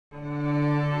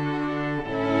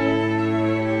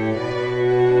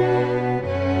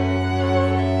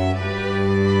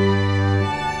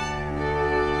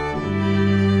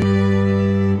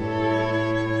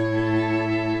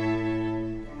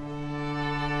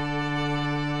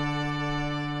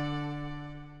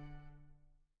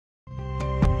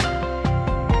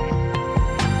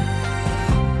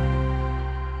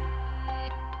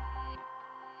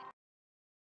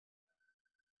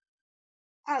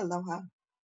Aloha,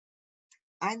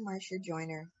 I'm Marsha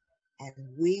Joyner, and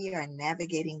we are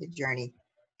navigating the journey.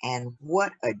 And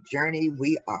what a journey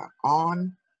we are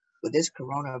on with this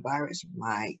coronavirus.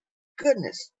 My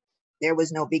goodness, there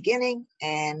was no beginning,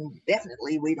 and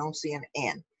definitely we don't see an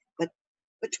end. But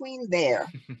between there,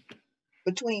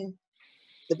 between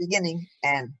the beginning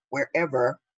and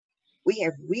wherever, we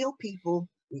have real people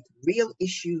with real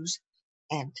issues.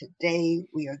 And today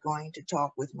we are going to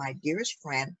talk with my dearest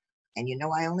friend. And you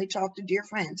know, I only talk to dear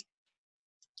friends,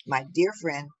 my dear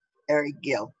friend, Eric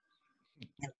Gill.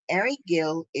 And Eric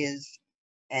Gill is,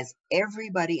 as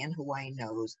everybody in Hawaii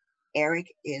knows,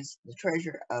 Eric is the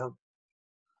treasurer of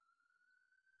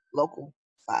Local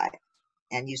 5.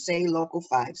 And you say Local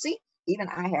 5. See, even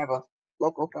I have a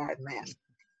Local 5 man.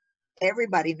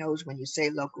 Everybody knows when you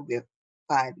say Local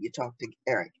 5, you talk to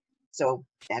Eric. So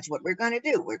that's what we're going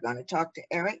to do. We're going to talk to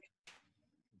Eric,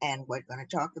 and we're going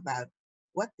to talk about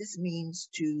what this means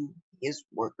to his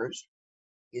workers,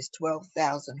 his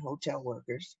 12,000 hotel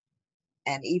workers,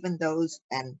 and even those,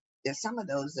 and there's some of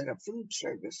those that are food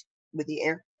service with the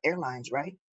airlines,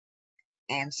 right?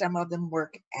 And some of them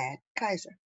work at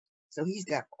Kaiser. So he's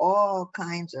got all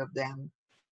kinds of them.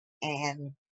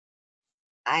 And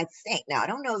I think, now I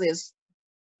don't know this,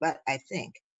 but I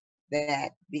think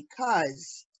that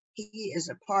because he is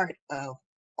a part of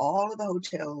all of the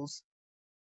hotels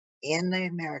in the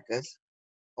Americas,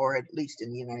 or at least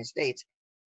in the United States,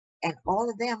 and all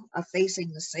of them are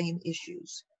facing the same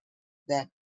issues that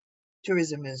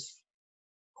tourism is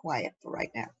quiet for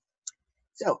right now.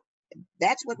 So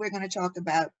that's what we're going to talk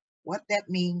about, what that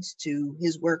means to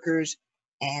his workers,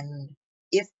 and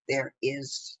if there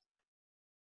is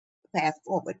a path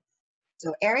forward.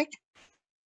 So Eric,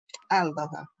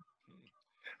 aloha.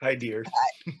 Hi, dear.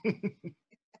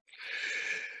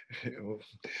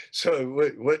 So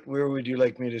where would you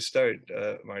like me to start,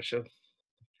 Marsha?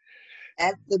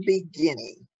 At the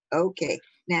beginning. Okay.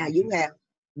 Now you have,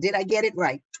 did I get it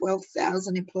right?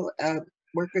 12,000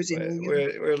 workers in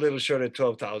we're a little short of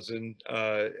 12,000,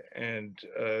 and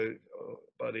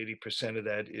about 80% of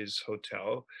that is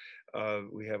hotel.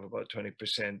 We have about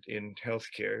 20% in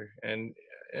healthcare, and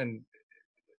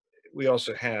we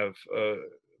also have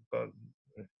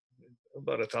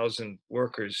about 1,000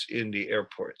 workers in the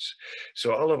airports.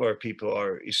 So all of our people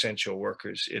are essential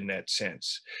workers in that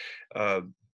sense.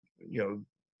 You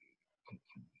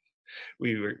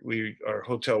know, our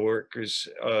hotel workers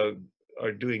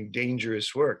are doing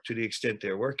dangerous work to the extent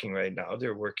they're working right now.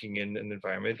 They're working in an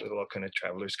environment with all kind of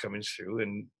travelers coming through,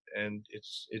 and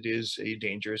it is a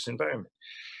dangerous environment.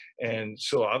 And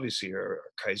so obviously our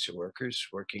Kaiser workers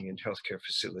working in healthcare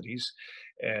facilities,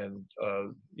 and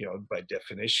by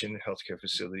definition, healthcare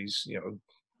facilities,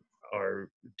 are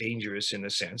dangerous in the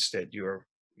sense that you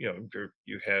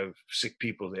have sick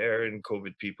people there and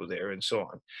COVID people there and so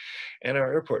on, and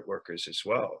our airport workers as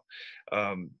well.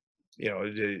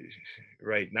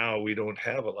 Right now we don't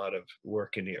have a lot of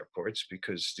work in the airports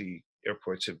because the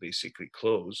airports have basically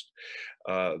closed,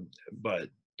 but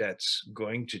that's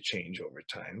going to change over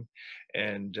time.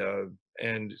 And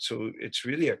so it's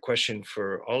really a question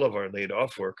for all of our laid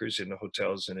off workers in the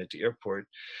hotels and at the airport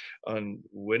on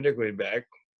when they're going back,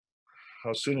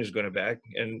 how soon is going back,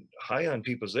 and high on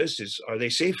people's list is, are they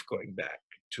safe going back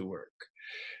to work?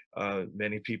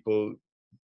 Many people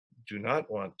do not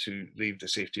want to leave the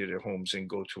safety of their homes and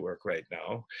go to work right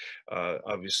now.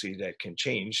 Obviously, that can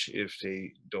change if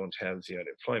they don't have the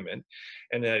unemployment.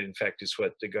 And that, in fact, is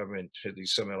what the government, at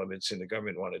least some elements in the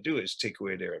government, want to do, is take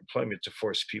away their employment to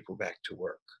force people back to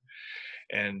work.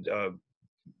 And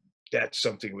that's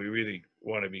something we really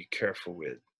want to be careful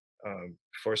with.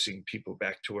 Forcing people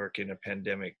back to work in a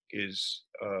pandemic is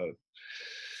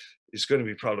going to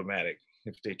be problematic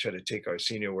if they try to take our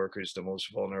senior workers, the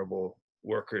most vulnerable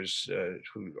workers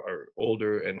who are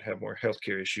older and have more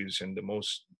healthcare issues, and the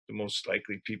most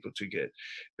likely people to get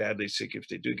badly sick if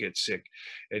they do get sick,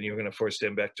 and you're going to force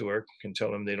them back to work and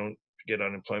tell them they don't get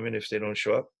unemployment if they don't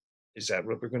show up. Is that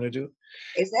what we're going to do?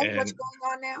 Is that what's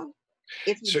going on now?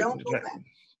 If you don't go back,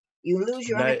 you lose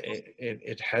your unemployment?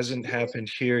 It hasn't happened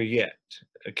here yet.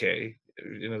 Okay.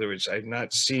 In other words, I'm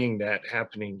not seeing that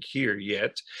happening here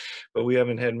yet, but we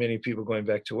haven't had many people going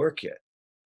back to work yet.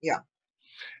 Yeah.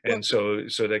 And so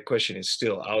that question is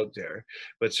still out there,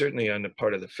 but certainly on the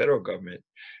part of the federal government,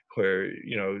 where,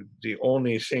 the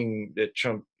only thing that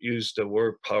Trump used the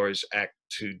War Powers Act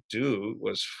to do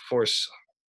was force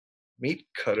meat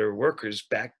cutter workers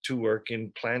back to work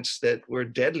in plants that were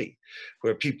deadly,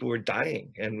 where people were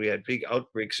dying, and we had big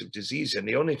outbreaks of disease. And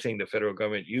the only thing the federal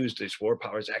government used this War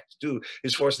Powers Act to do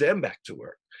is force them back to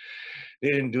work. They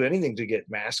didn't do anything to get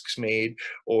masks made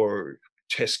or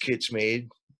test kits made.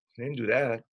 They didn't do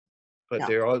that. But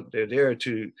No. they're there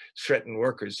to threaten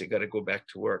workers. They got to go back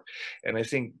to work. And I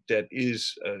think that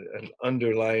is an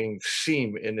underlying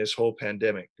theme in this whole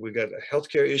pandemic. We got a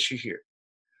healthcare issue here,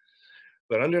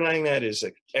 but underlying that is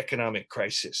an economic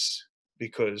crisis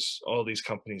because all these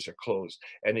companies are closed.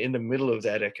 And in the middle of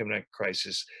that economic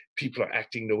crisis, people are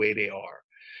acting the way they are.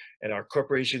 And our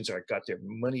corporations are got their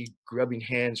money grubbing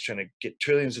hands trying to get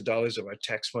trillions of dollars of our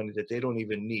tax money that they don't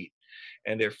even need.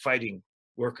 And they're fighting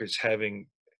workers having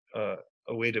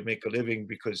a way to make a living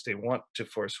because they want to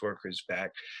force workers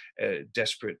back,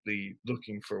 desperately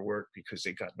looking for work because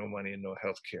they got no money and no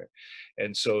health care.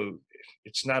 And so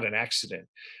it's not an accident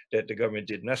that the government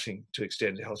did nothing to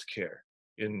extend health care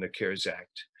in the CARES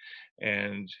Act.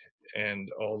 And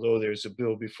although there's a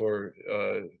bill before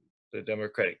the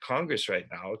Democratic Congress right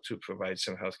now to provide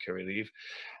some health care relief,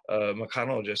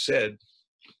 McConnell just said,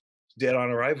 dead on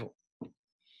arrival.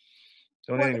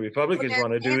 The only thing the Republicans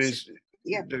want to do is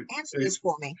answer this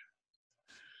for me.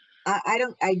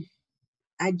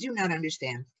 I do not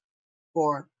understand.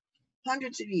 For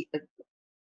hundreds of years,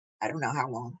 I don't know how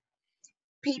long,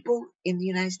 people in the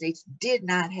United States did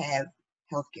not have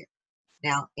health care.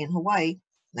 Now, in Hawaii,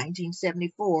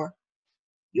 1974,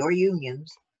 your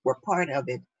unions were part of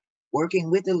it, working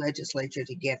with the legislature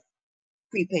to get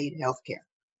prepaid health care.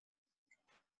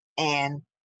 And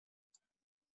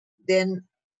then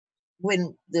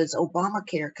when this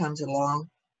Obamacare comes along,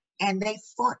 and they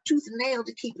fought tooth and nail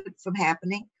to keep it from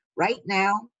happening. Right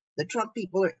now, the Trump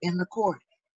people are in the court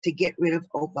to get rid of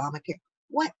Obamacare.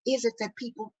 What is it that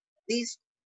people, these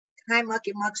high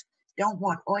mucky mucks, don't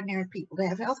want ordinary people to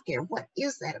have health care? What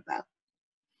is that about?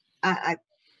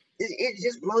 It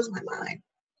just blows my mind.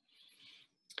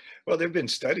 Well, there have been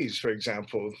studies, for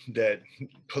example, that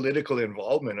political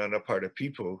involvement on the part of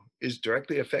people is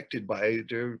directly affected by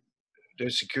their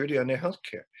security on their health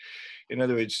care. In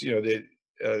other words,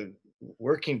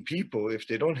 working people, if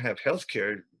they don't have health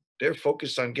care, they're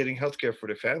focused on getting health care for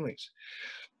their families.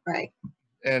 Right.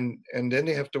 And then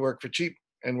they have to work for cheap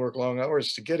and work long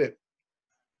hours to get it.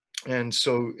 And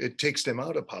so it takes them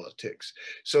out of politics.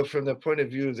 So from the point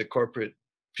of view of the corporate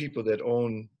people that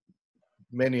own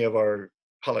many of our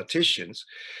politicians,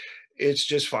 it's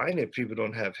just fine if people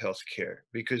don't have health care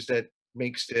because that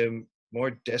makes them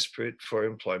more desperate for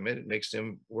employment. It makes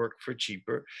them work for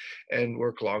cheaper and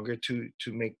work longer to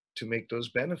make those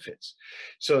benefits.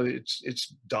 So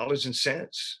it's dollars and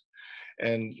cents,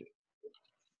 and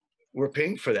we're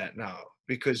paying for that now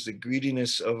because the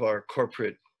greediness of our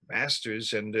corporate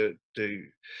masters and the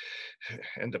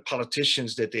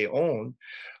politicians that they own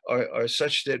are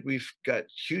such that we've got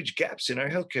huge gaps in our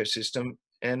healthcare system.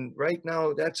 And right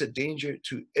now, that's a danger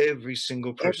to every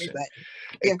single person,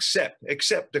 yeah.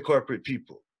 except the corporate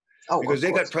people, because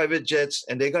they got private jets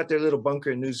and they got their little bunker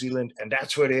in New Zealand, and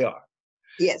that's where they are.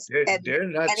 Yes, they're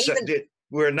not.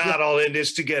 We're not all in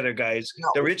this together, guys. No,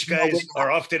 the rich guys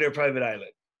are off to their private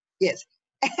island. Yes,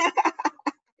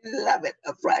 love it,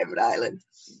 a private island.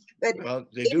 But well,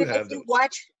 they do have those.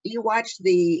 You watch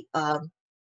the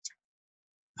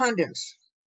pundits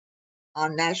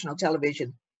on national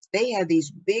television. They have these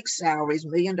big salaries,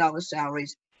 $1 million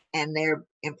salaries, and their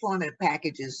employment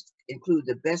packages include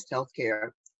the best health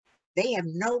care. They have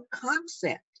no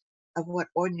concept of what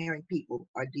ordinary people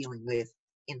are dealing with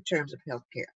in terms of health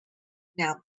care.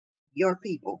 Now, your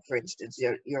people, for instance,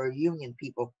 your union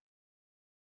people,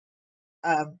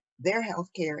 their health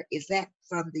care, is that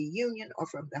from the union or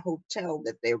from the hotel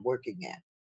that they're working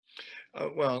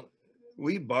at? Well,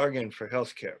 we bargain for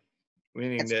health care,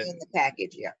 meaning that's in the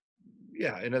package, yeah.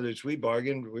 Yeah, in other words, we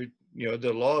bargained.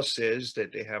 The law says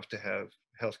that they have to have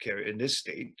health care in this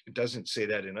state. It doesn't say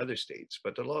that in other states,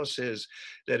 but the law says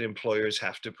that employers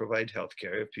have to provide health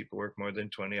care if people work more than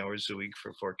 20 hours a week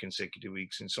for 4 consecutive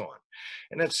weeks and so on.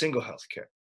 And that's single health care.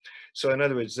 So in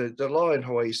other words, the law in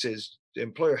Hawaii says the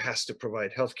employer has to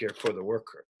provide health care for the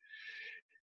worker.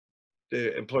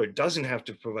 The employer doesn't have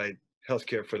to provide health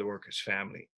care for the worker's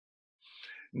family,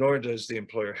 nor does the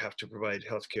employer have to provide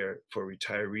health care for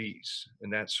retirees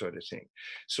and that sort of thing.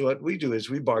 So what we do is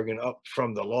we bargain up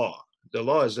from the law. The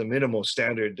law is the minimal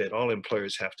standard that all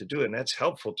employers have to do, and that's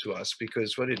helpful to us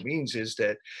because what it means is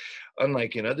that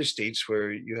unlike in other states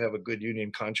where you have a good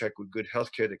union contract with good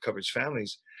health care that covers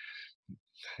families,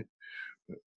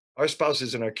 our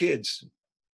spouses and our kids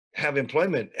have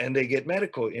employment and they get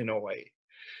medical in Hawaii.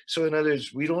 So in other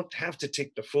words, we don't have to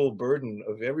take the full burden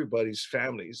of everybody's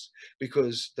families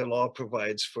because the law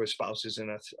provides for spouses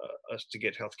and us to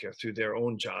get healthcare through their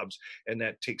own jobs, and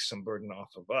that takes some burden off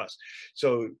of us.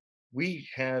 So we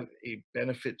have a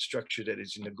benefit structure that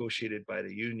is negotiated by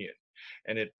the union.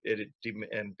 and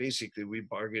and basically we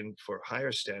bargain for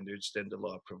higher standards than the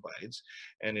law provides,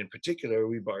 and in particular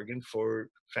we bargain for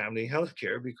family health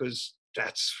care because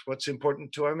that's what's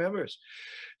important to our members.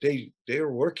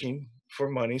 They're working for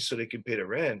money so they can pay the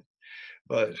rent,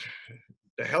 but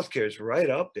the healthcare is right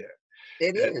up there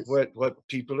It at is. what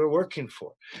people are working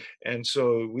for. And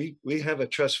so we have a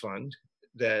trust fund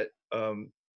that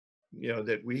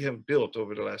that we have built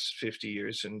over the last 50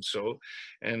 years.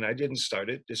 And I didn't start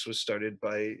it. This was started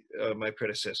by my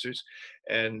predecessors,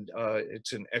 and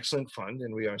it's an excellent fund,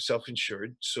 and we are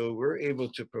self-insured. So we're able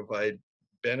to provide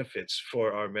benefits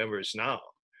for our members now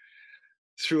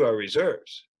through our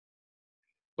reserves,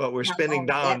 but we're How spending long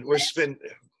will that down, last?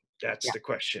 that's Yeah. the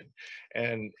question.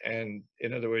 And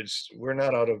in other words, we're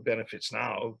not out of benefits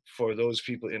now for those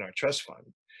people in our trust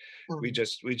fund. We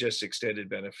Mhm. just extended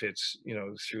benefits,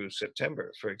 through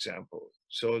September, for example.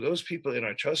 So those people in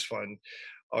our trust fund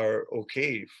are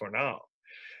okay for now.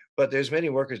 But there's many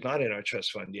workers not in our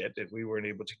trust fund yet that we weren't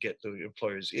able to get the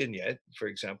employers in yet. For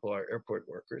example, our airport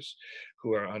workers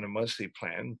who are on a monthly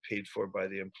plan paid for by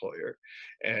the employer.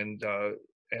 And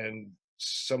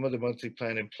some of the monthly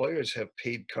plan employers have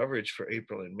paid coverage for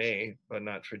April and May, but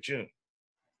not for June.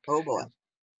 Oh boy.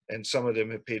 And some of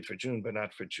them have paid for June, but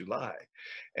not for July.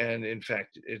 And in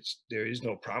fact, there is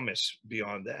no promise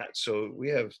beyond that. So we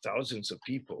have thousands of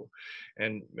people,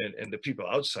 and the people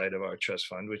outside of our trust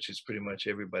fund, which is pretty much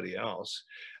everybody else.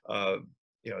 Uh,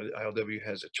 ILW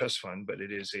has a trust fund, but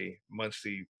it is a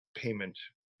monthly payment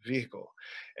vehicle,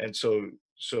 and so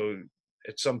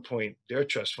at some point their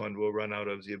trust fund will run out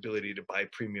of the ability to buy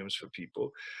premiums for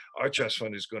people. Our trust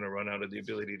fund is going to run out of the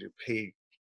ability to pay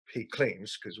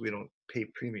claims because we don't pay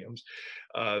premiums,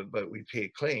 but we pay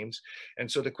claims. And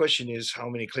so the question is how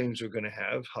many claims we're going to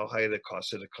have, how high the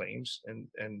cost of the claims,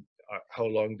 and how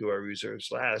long do our reserves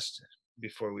last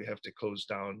before we have to close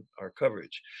down our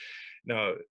coverage.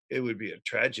 Now, it would be a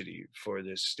tragedy for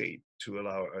this state to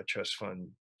allow our trust fund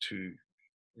to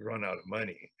run out of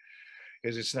money,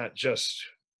 because it's not just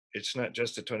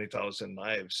the 20,000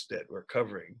 lives that we're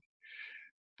covering,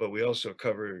 but we also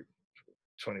cover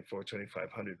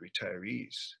 2,500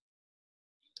 retirees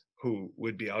who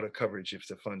would be out of coverage if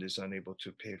the fund is unable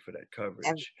to pay for that And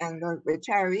coverage. and the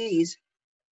retirees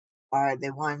are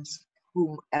the ones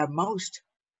who are most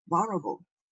vulnerable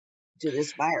to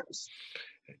this virus.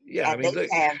 Yeah, I And mean, look,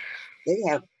 they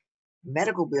have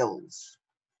medical bills,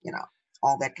 you know,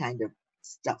 all that kind of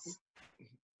stuff.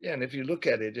 yeah, and if you look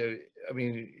at it, I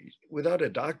mean, without a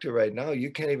doctor right now,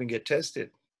 you can't even get tested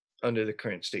under the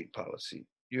current state policy.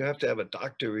 You have to have a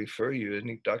doctor refer you, and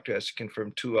the doctor has to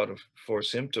confirm 2 out of 4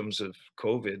 symptoms of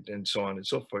COVID and so on and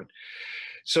so forth.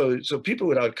 So people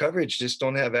without coverage just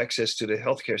don't have access to the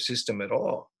healthcare system at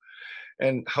all.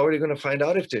 And how are they going to find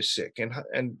out if they're sick?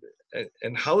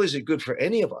 And how is it good for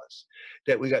any of us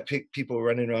that we got people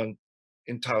running around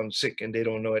in town sick and they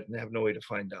don't know it and have no way to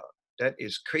find out? That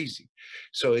is crazy.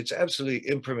 So it's absolutely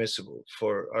impermissible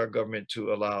for our government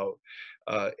to allow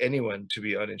anyone to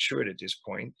be uninsured at this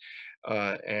point.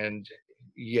 And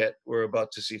yet we're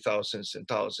about to see thousands and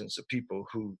thousands of people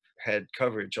who had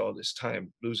coverage all this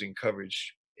time losing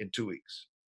coverage in 2 weeks.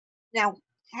 Now,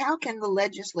 how can the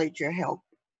legislature help?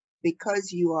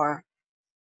 Because you are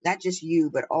not just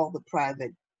you, but all the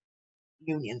private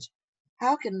unions.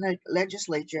 How can the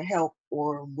legislature help,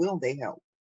 or will they help?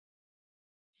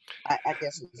 I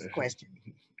guess is the question.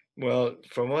 Well,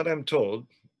 from what I'm told,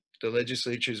 the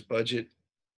legislature's budget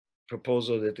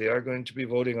proposal that they are going to be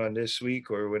voting on this week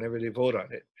or whenever they vote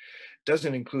on it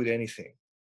doesn't include anything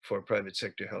for private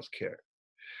sector health care.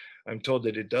 I'm told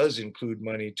that it does include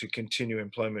money to continue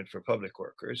employment for public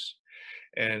workers,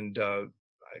 and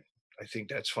I think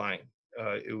that's fine.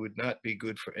 It would not be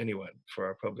good for anyone, for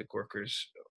our public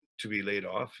workers to be laid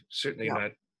off. Certainly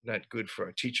No. not good for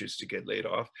our teachers to get laid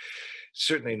off.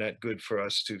 Certainly not good for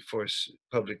us to force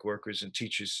public workers and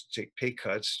teachers to take pay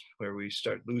cuts where we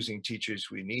start losing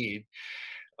teachers we need.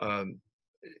 Um,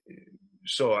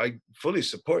 so I fully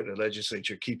support the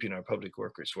legislature keeping our public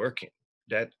workers working.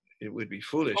 That it would be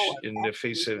foolish Oh, in the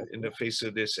face of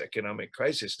absolutely. this economic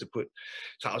crisis to put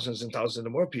thousands and thousands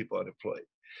of more people unemployed.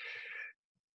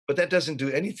 But that doesn't do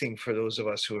anything for those of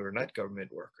us who are not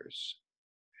government workers,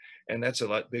 and that's a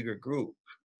lot bigger group.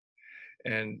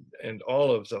 And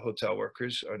all of the hotel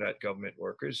workers are not government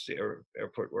workers. The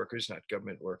airport workers not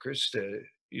government workers.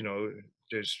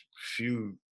 There's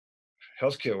few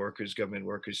healthcare workers, government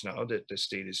workers now that the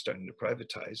state is starting to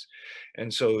privatize,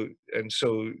 and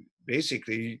so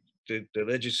basically the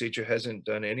legislature hasn't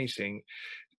done anything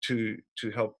to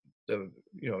help the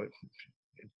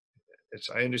as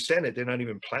I understand it, they're not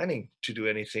even planning to do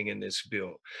anything in this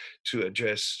bill to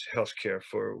address healthcare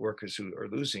for workers who are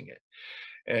losing it.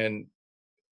 And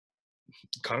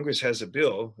Congress has a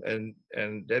bill, and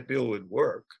that bill would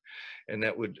work, and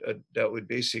that would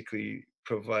basically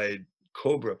provide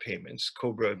COBRA payments.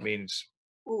 COBRA means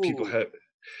people Ooh, have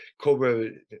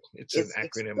COBRA. It's an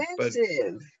it's acronym, but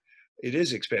expensive. it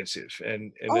is expensive,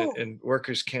 and Oh, and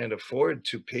workers can't afford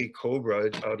to pay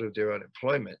COBRA out of their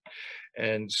unemployment,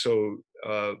 and so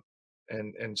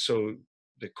so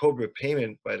the COBRA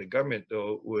payment by the government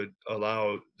though would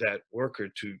allow that worker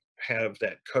to have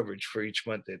that coverage for each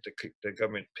month that the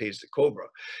government pays the COBRA,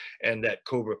 and that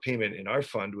COBRA payment in our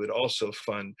fund would also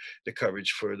fund the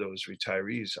coverage for those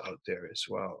retirees out there as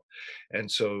well. And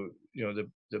so, you know,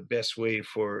 the best way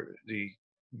for the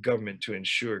government to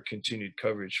ensure continued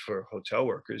coverage for hotel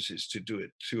workers is to do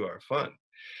it through our fund,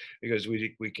 because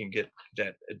we can get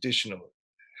that additional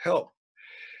help.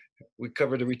 We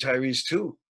cover the retirees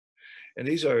too, and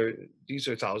these are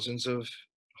thousands of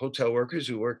hotel workers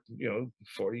who work, you know,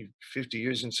 40, 50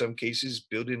 years in some cases,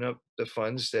 building up the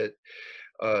funds that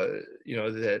uh, you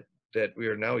know, that we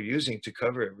are now using to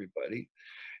cover everybody.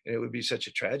 And it would be such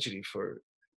a tragedy for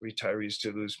retirees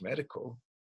to lose medical,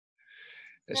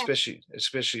 yeah,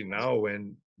 especially now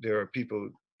when there are people,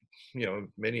 you know,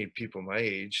 many people my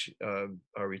age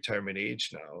are retirement age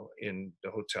now in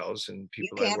the hotels, and you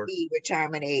people I can't work. be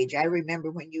retirement age. I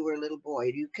remember when you were a little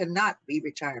boy, you cannot be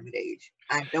retirement age.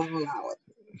 I don't allow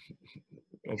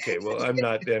Okay, well, I'm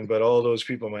not then, but all those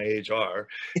people my age are,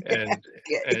 it. and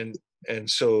Yeah, and and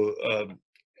so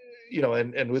you know,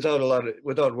 and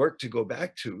without work to go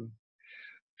back to,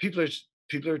 people are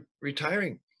people are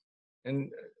retiring,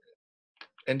 and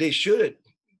they should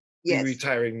be yes.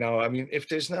 retiring now. I mean, if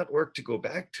there's not work to go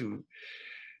back to,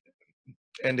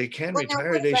 and they can Well, now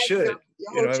retire, what they about should.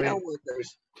 your You know, I hotel mean,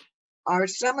 workers? Are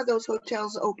some of those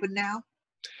hotels open now?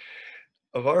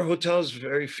 of our hotels,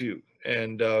 very few.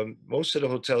 And most of the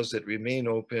hotels that remain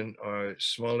open are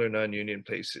smaller non-union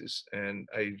places. And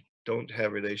I don't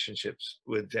have relationships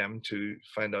with them to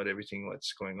find out everything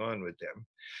what's going on with them.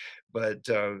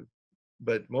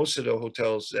 But most of the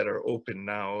hotels that are open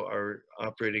now are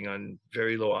operating on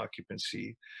very low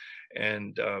occupancy,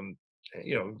 and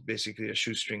you know, basically a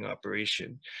shoestring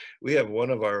operation. We have one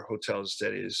of our hotels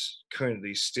that is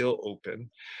currently still open.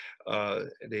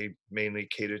 They mainly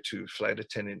cater to flight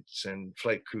attendants and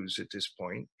flight crews at this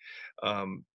point.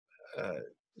 Um, uh,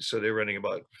 so they're running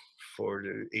about 4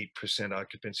 to 8%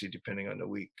 occupancy depending on the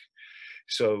week.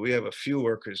 So we have a few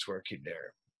workers working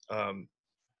there.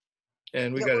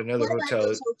 And we Yeah, got but another what about hotel.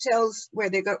 those hotels where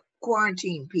they got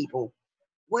quarantine people?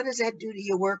 What does that do to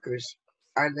your workers?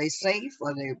 Are they safe?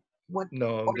 Are they what?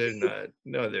 No, Or do they're you? not.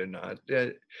 No, they're not.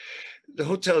 The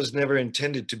hotel is never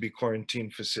intended to be quarantine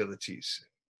facilities.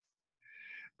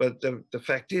 But the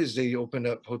fact is, they opened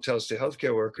up hotels to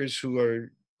healthcare workers who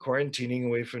are quarantining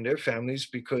away from their families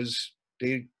because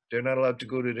they're not allowed to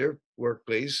go to their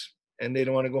workplace, and they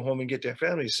don't want to go home and get their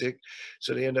family sick.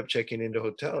 So they end up checking into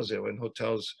hotels. And when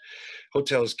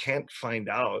hotels can't find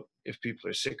out if people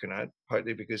are sick or not,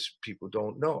 partly because people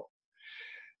don't know.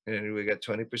 And we got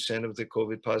 20% of the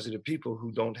COVID positive people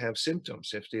who don't have symptoms.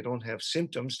 If they don't have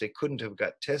symptoms, they couldn't have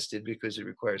got tested because it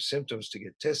requires symptoms to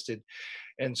get tested.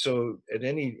 And so in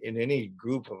any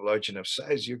group of large enough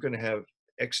size, you're going to have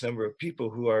X number of people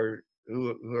who are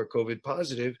COVID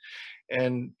positive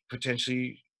and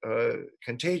potentially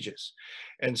contagious.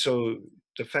 And so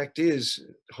the fact is,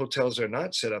 hotels are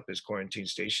not set up as quarantine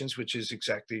stations, which is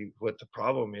exactly what the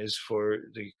problem is for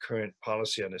the current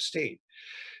policy on the state.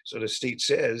 So the state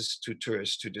says to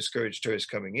tourists to discourage tourists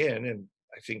coming in, and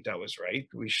I think that was right.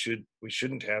 We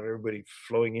shouldn't have everybody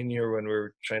flowing in here when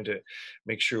we're trying to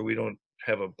make sure we don't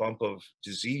have a bump of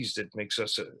disease that makes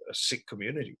us a sick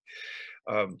community.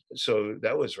 So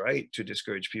that was right to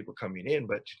discourage people coming in,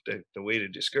 but the way to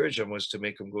discourage them was to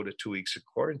make them go to 2 weeks of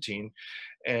quarantine,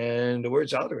 and the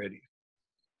word's out already.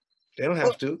 They don't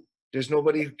Well, have to. There's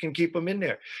nobody who can keep them in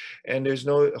there, and there's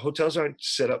no hotels aren't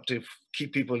set up to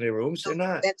keep people in their rooms. no, They're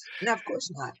not, that's no, of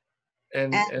course not.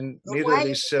 And and but neither are why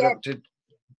they is it set that up to.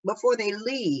 before they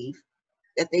leave,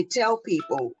 that they tell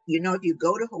people, if you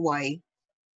go to Hawaii,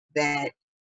 that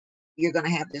you're going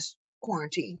to have this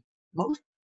quarantine? Most,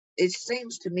 it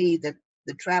seems to me that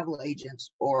the travel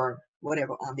agents or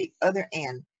whatever on the other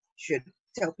end should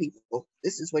tell people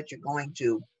this is what you're going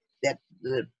to, that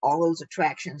all those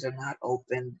attractions are not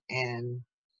open, and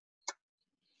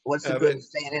what's the good But of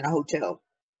staying in a hotel?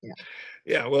 Yeah,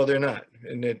 yeah, well, they're not,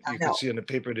 and that I you could know. see in the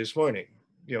paper this morning.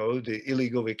 you know, the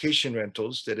illegal vacation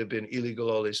rentals that have been illegal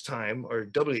all this time are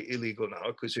doubly illegal now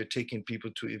because they're taking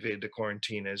people to evade the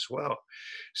quarantine as well.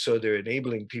 So they're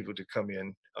enabling people to come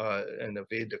in and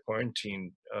evade the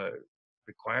quarantine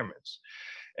requirements.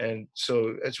 And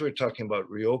so as we're talking about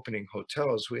reopening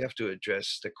hotels, we have to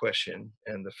address the question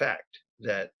and the fact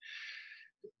that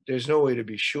there's no way to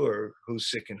be sure who's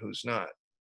sick and who's not.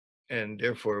 And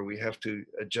therefore, we have to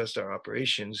adjust our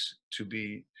operations to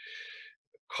be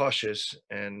cautious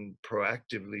and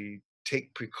proactively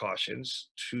take precautions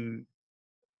to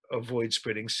avoid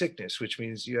spreading sickness, which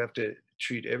means you have to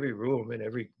treat every room and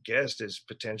every guest as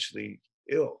potentially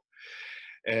ill.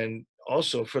 And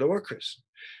also for the workers,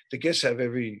 the guests have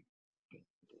every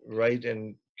right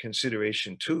and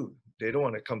consideration too. They don't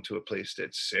want to come to a place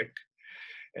that's sick.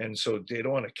 And so they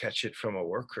don't want to catch it from a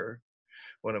worker,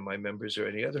 one of my members or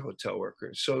any other hotel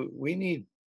worker. So we need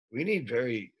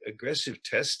very aggressive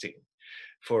testing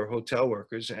for hotel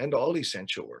workers and all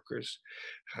essential workers.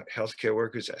 Healthcare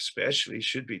workers especially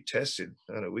should be tested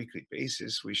on a weekly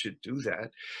basis. We should do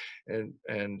that. And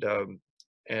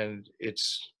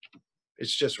it's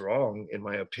just wrong, in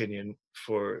my opinion,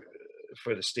 for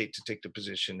the state to take the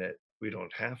position that we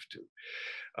don't have to.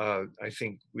 I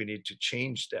think we need to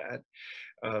change that.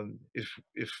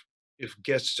 If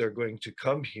guests are going to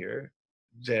come here,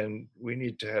 then we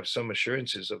need to have some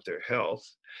assurances of their health.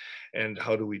 And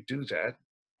how do we do that?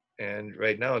 And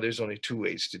right now, there's only two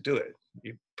ways to do it.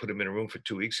 You put them in a room for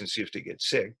 2 weeks and see if they get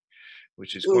sick,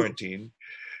 which is Ooh, quarantine.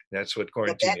 That's what but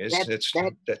quarantine is.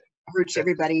 that hurts That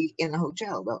everybody in the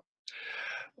hotel, though.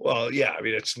 well, yeah, I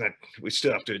mean, it's not, we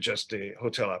still have to adjust the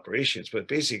hotel operations, but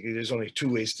basically there's only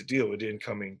two ways to deal with the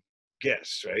incoming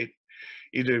guests, right?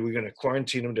 Either we're going to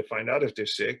quarantine them to find out if they're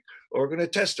sick, or we're going to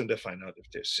test them to find out if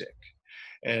they're sick.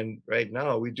 And right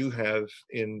now we do have,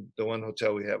 in the one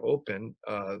hotel we have open,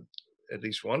 at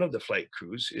least one of the flight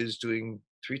crews is doing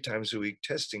 3 times a week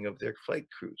testing of their flight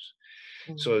crews.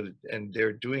 So, and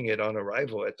they're doing it on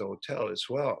arrival at the hotel as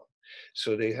well.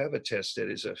 So they have a test that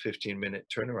is a 15-minute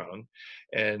turnaround,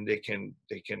 and they can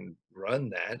run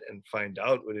that and find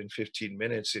out within 15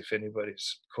 minutes if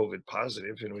anybody's COVID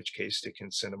positive, in which case they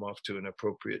can send them off to an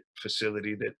appropriate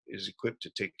facility that is equipped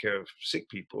to take care of sick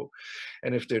people.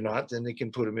 And if they're not, then they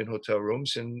can put them in hotel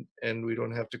rooms, and we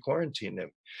don't have to quarantine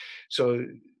them. So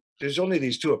there's only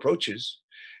these two approaches,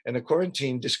 and the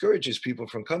quarantine discourages people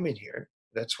from coming here.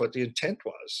 That's what the intent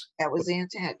was. That was the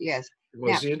intent, yes.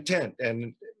 Was Now, the intent,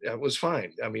 and that was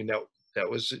fine. I mean, that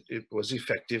was, it was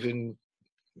effective in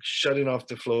shutting off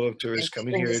the flow of tourists and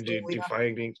coming keeping here, this thing we don't.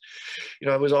 defying things. You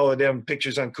know, it was all of them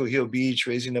pictures on Kuhio Beach,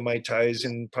 raising the Mai Tais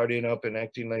and partying up and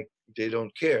acting like they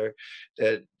don't care,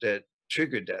 that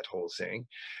triggered that whole thing.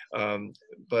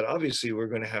 But obviously, we're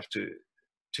going to have to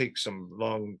take some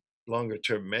longer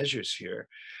term measures here.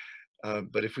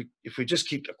 But if we just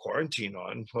keep the quarantine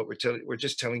on, what we're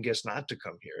just telling guests not to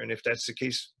come here. And if that's the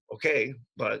case, okay,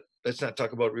 but let's not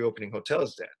talk about reopening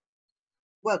hotels then.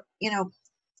 Well,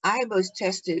 I was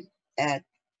tested at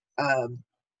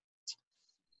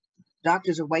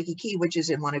Doctors of Waikiki, which is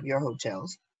in one of your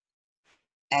hotels,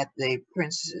 at the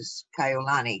Princess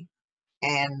Kaiolani.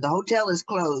 And the hotel is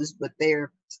closed, but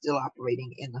they're still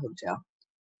operating in the hotel.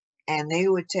 And they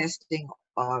were testing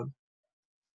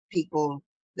people,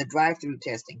 the drive-through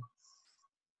testing.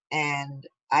 And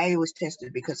I was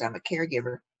tested because I'm a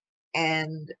caregiver.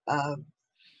 And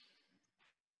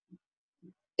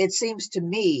it seems to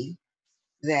me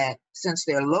that since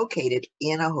they're located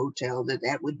in a hotel,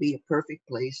 that would be a perfect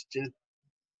place to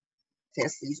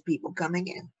test these people coming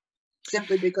in,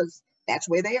 simply because that's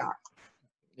where they are.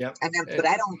 Yeah. But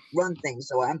I don't run things,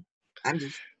 so I'm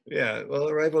just. Yeah, well,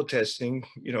 arrival testing,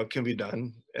 can be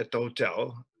done at the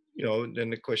hotel. Then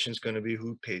the question is going to be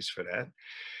who pays for that.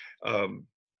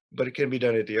 But it can be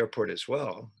done at the airport as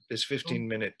well. This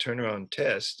 15-minute turnaround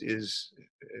test is,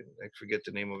 I forget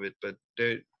the name of it, but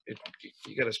you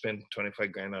got to spend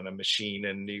 25 grand on a machine,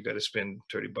 and you got to spend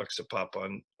 $30 a pop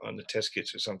on the test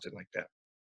kits or something like that.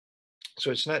 So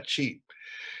it's not cheap,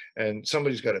 and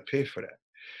somebody's got to pay for that.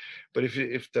 But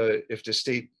if the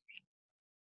state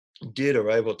did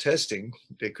arrival testing,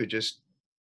 they could just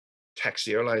tax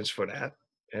the airlines for that,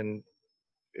 and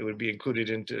it would be included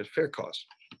into the fare cost.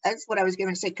 That's what I was going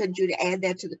to say. Couldn't you add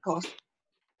that to the cost,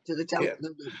 to the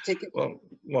ticket?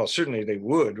 Well, certainly they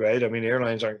would, right? I mean,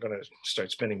 airlines aren't going to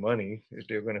start spending money.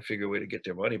 They're going to figure a way to get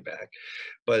their money back,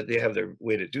 but they have their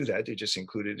way to do that. They just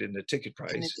include it in the ticket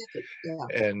price. In the ticket, yeah.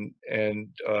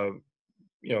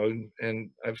 And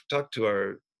I've talked to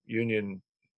our union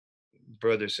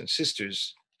brothers and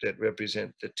sisters that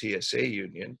represent the TSA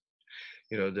union,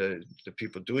 the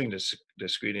people doing the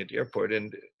screening at the airport,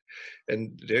 and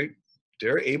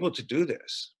they're able to do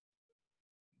this.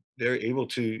 They're able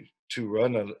to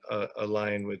run a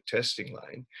line with testing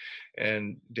line,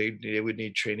 and they would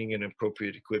need training and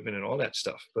appropriate equipment and all that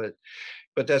stuff. But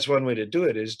that's one way to do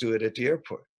it, is do it at the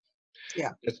airport.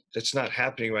 Yeah. That's not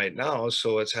happening right now.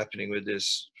 So what's happening with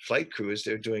this flight crew is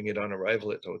they're doing it on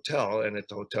arrival at the hotel, and at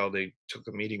the hotel they took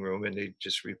a meeting room and they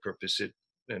just repurpose it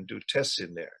and do tests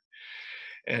in there.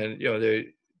 And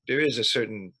there is a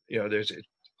certain,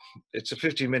 it's a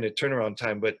 15-minute turnaround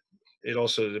time, but it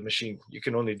also, the machine, you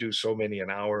can only do so many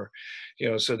an hour,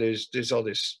 so there's all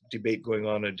this debate going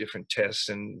on different tests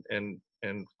and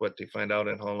what they find out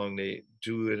and how long they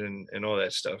do it and all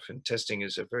that stuff. And testing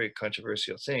is a very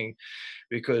controversial thing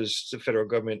because the federal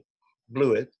government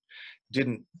blew it,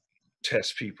 didn't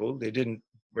test people, they didn't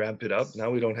ramp it up. Now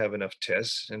we don't have enough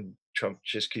tests, and Trump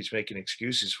just keeps making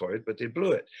excuses for it, but they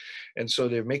blew it. And so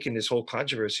they're making this whole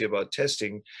controversy about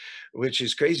testing, which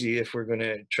is crazy if we're going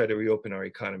to try to reopen our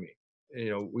economy.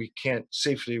 We can't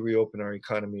safely reopen our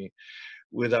economy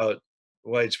without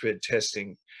widespread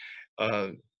testing.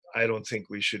 I don't think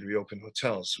we should reopen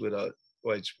hotels without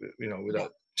widespread,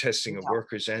 without testing of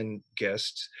workers and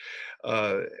guests.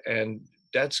 And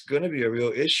that's going to be a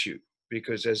real issue,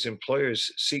 because as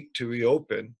employers seek to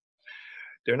reopen,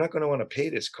 they're not going to want to pay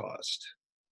this cost.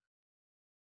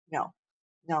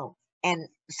 No. And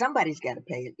somebody's got to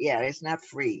pay it. Yeah, it's not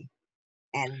free.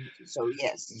 And so,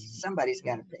 yes, somebody's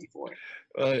got to pay for it.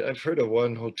 Well, I've heard of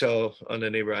one hotel on the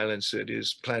neighbor islands that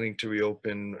is planning to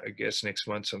reopen, I guess, next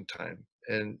month sometime.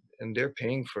 And they're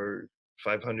paying for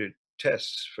 500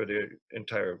 tests for their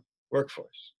entire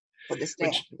workforce. For the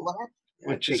staff.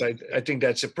 Which is, I think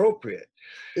that's appropriate.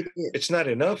 It is. It's not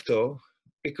enough, though,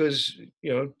 because,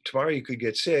 tomorrow you could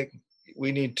get sick.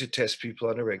 We need to test people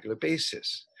on a regular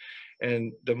basis.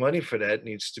 And the money for that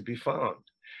needs to be found.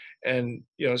 And,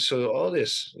 so all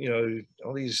this,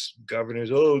 all these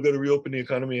governors, oh, we've got to reopen the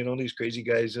economy, and all these crazy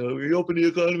guys, oh, reopen the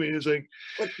economy. And it's like,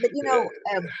 but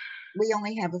we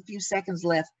only have a few seconds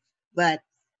left, but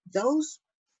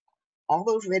all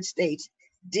those red states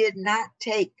did not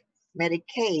take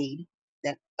Medicaid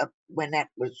when that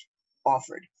was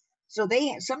offered. So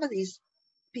some of these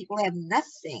people have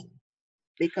nothing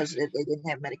because they didn't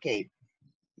have Medicaid.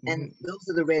 And those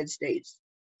are the red states,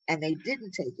 and they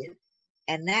didn't take it.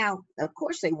 And now, of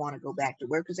course, they want to go back to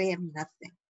work because they have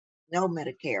nothing, no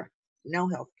Medicare, no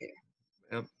health care.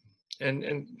 Yep.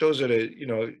 And those are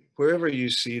the, wherever you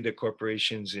see the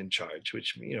corporations in charge,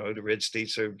 which, the red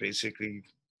states are basically,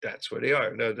 that's where they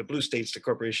are. Now, the blue states, the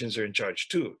corporations are in charge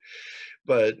too.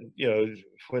 But,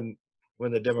 when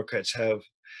the Democrats have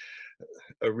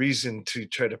a reason to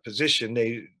try to position,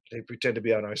 they pretend to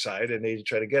be on our side and they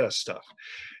try to get us stuff.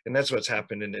 And that's what's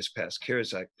happened in this past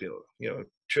CARES Act bill.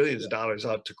 Trillions of dollars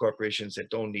out to corporations that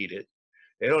don't need it.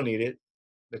 They don't need it.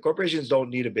 The corporations don't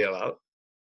need a bailout.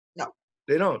 No.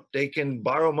 They don't. They can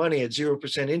borrow money at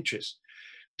 0% interest.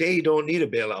 They don't need a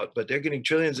bailout, but they're getting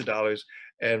trillions of dollars,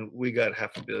 and we got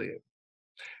 $500 million.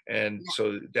 And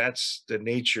so that's the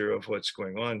nature of what's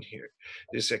going on here.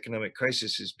 This economic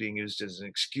crisis is being used as an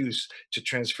excuse to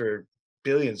transfer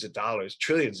billions of dollars,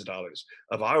 trillions of dollars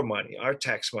of our money, our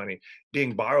tax money,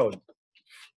 being borrowed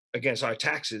against our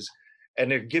taxes, and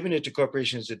they're giving it to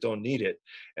corporations that don't need it.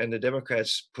 And the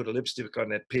Democrats put a lipstick on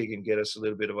that pig and get us a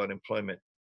little bit of unemployment,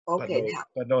 okay,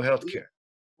 but no health care.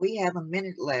 We have a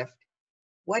minute left.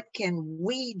 What can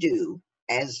we do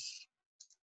as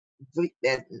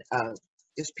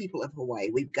just people of Hawaii?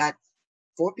 We've got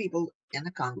 4 people in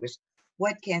the Congress.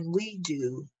 What can we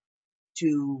do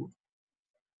to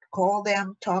call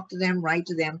them, talk to them, write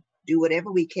to them, do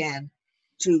whatever we can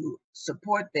to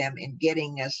support them in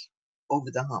getting us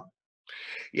over the hump?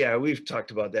 Yeah, we've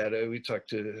talked about that. We talked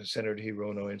to Senator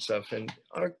Hirono and stuff, and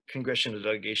our congressional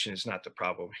delegation is not the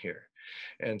problem here.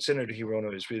 And Senator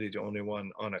Hirono is really the only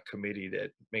one on a committee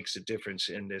that makes a difference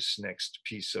in this next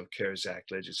piece of CARES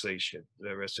Act legislation.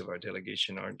 The rest of our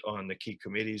delegation aren't on the key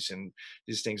committees, and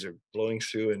these things are blowing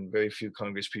through, and very few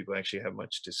Congress people actually have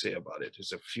much to say about it.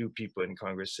 There's a few people in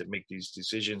Congress that make these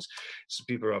decisions. It's the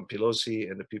people around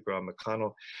Pelosi and the people around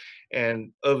McConnell.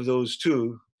 And of those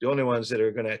two, the only ones that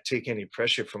are going to take any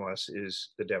pressure from us is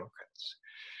the Democrats.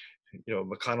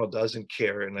 McConnell doesn't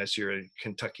care unless you're in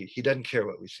Kentucky. He doesn't care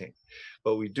what we think.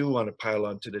 But we do want to pile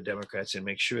on to the Democrats and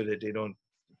make sure that they don't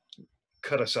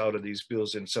cut us out of these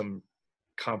bills in some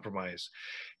compromise,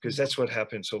 because that's what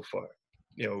happened so far.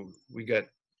 We got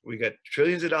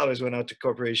trillions of dollars went out to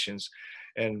corporations,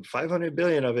 and 500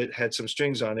 billion of it had some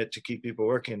strings on it to keep people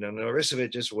working, and the rest of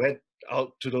it just went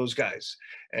out to those guys,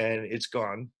 and it's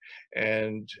gone.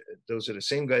 And those are the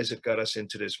same guys that got us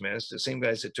into this mess, the same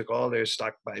guys that took all their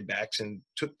stock buybacks and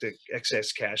took the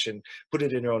excess cash and put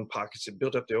it in their own pockets and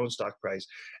built up their own stock price,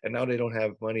 and now they don't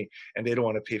have money and they don't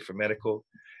want to pay for medical,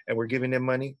 and we're giving them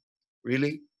money,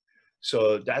 really?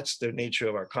 So that's the nature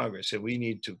of our Congress, and we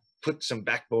need to put some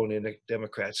backbone in the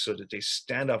Democrats so that they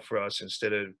stand up for us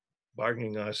instead of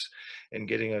bargaining us and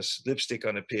getting us lipstick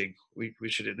on a pig. We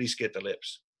should at least get the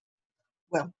lips.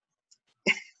 Well,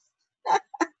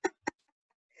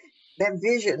 that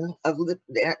vision of,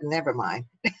 never mind.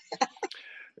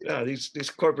 No, these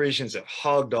corporations have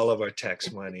hogged all of our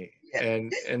tax money, Yeah.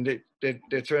 and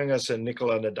they're throwing us a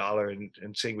nickel on the dollar and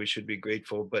saying we should be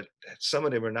grateful. But some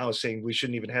of them are now saying we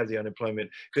shouldn't even have the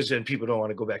unemployment because then people don't want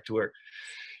to go back to work.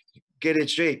 Get it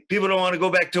straight. People don't want to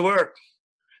go back to work.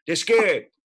 They're scared.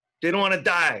 They don't want to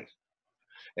die.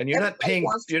 And you're Everybody not paying.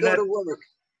 wants to You're go not. to work.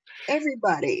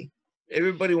 Everybody.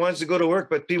 Everybody wants to go to work,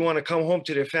 but people want to come home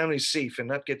to their families safe and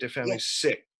not get their families Yes.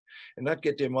 sick and not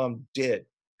get their mom dead.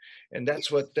 And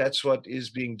that's what is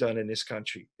being done in this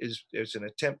country. Is there's an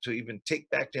attempt to even take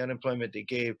back the unemployment they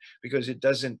gave because it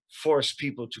doesn't force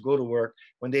people to go to work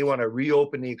when they want to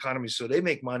reopen the economy so they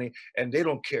make money and they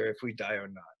don't care if we die or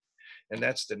not. And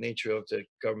that's the nature of the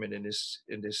government in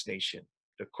this nation.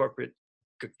 The corporate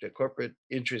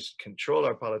interests control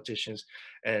our politicians,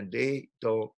 and they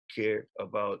don't care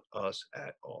about us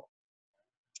at all.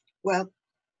 Well,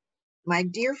 my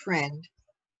dear friend,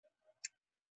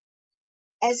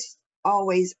 as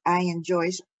always, I enjoy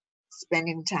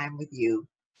spending time with you,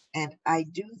 and I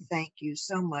do thank you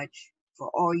so much for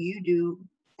all you do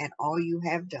and all you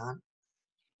have done.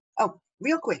 Oh,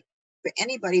 real quick, for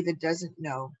anybody that doesn't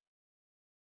know,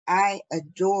 I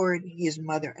adored his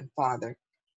mother and father.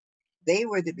 They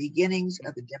were the beginnings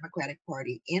of the Democratic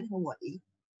Party in Hawaii,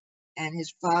 and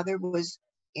his father was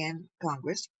in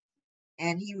Congress,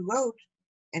 and he wrote,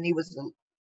 and he was the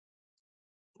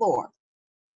floor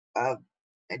of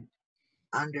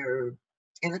under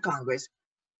in the Congress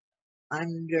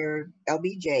under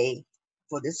LBJ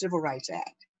for the Civil Rights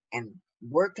Act and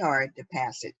worked hard to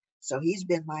pass it. So he's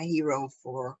been my hero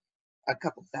for a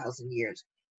couple thousand years.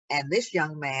 And this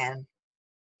young man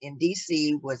in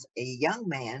DC was a young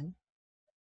man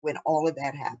when all of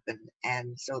that happened.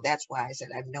 And so that's why I said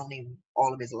I've known him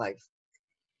all of his life.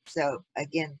 So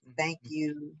again, thank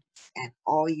you and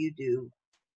all you do.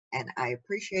 And I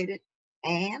appreciate it.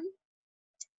 And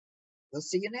we'll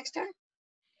see you next time.